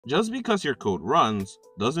Just because your code runs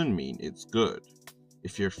doesn't mean it's good.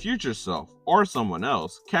 If your future self or someone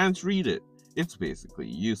else can't read it, it's basically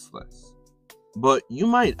useless. But you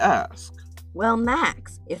might ask, Well,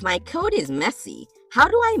 Max, if my code is messy, how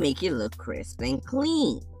do I make it look crisp and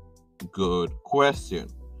clean? good question.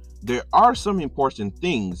 There are some important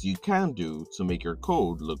things you can do to make your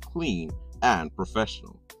code look clean and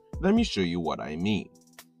professional. Let me show you what I mean.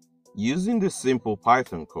 Using this simple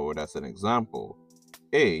Python code as an example,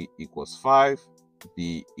 A equals 5,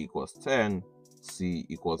 B equals 10, C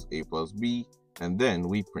equals A plus B, and then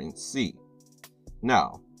we print C.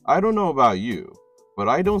 Now, I don't know about you, but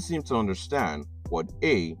I don't seem to understand what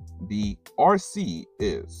A, B, or C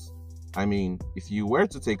is. I mean, if you were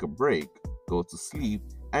to take a break, go to sleep,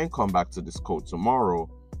 and come back to this code tomorrow,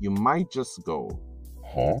 you might just go,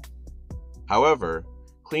 huh? However,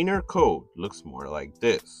 cleaner code looks more like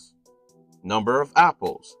this. Number of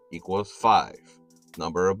apples equals 5.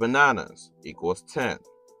 Number of bananas equals 10.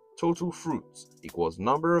 Total fruits equals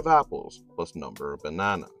number of apples plus number of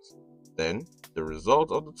bananas. Then, the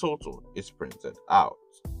result of the total is printed out.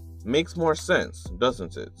 Makes more sense,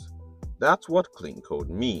 doesn't it? That's what clean code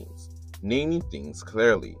means. Naming things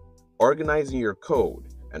clearly, organizing your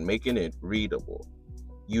code, and making it readable.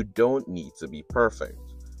 You don't need to be perfect,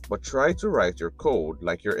 but try to write your code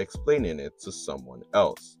like you're explaining it to someone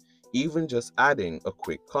else. Even just adding a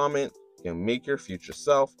quick comment can make your future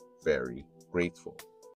self very grateful.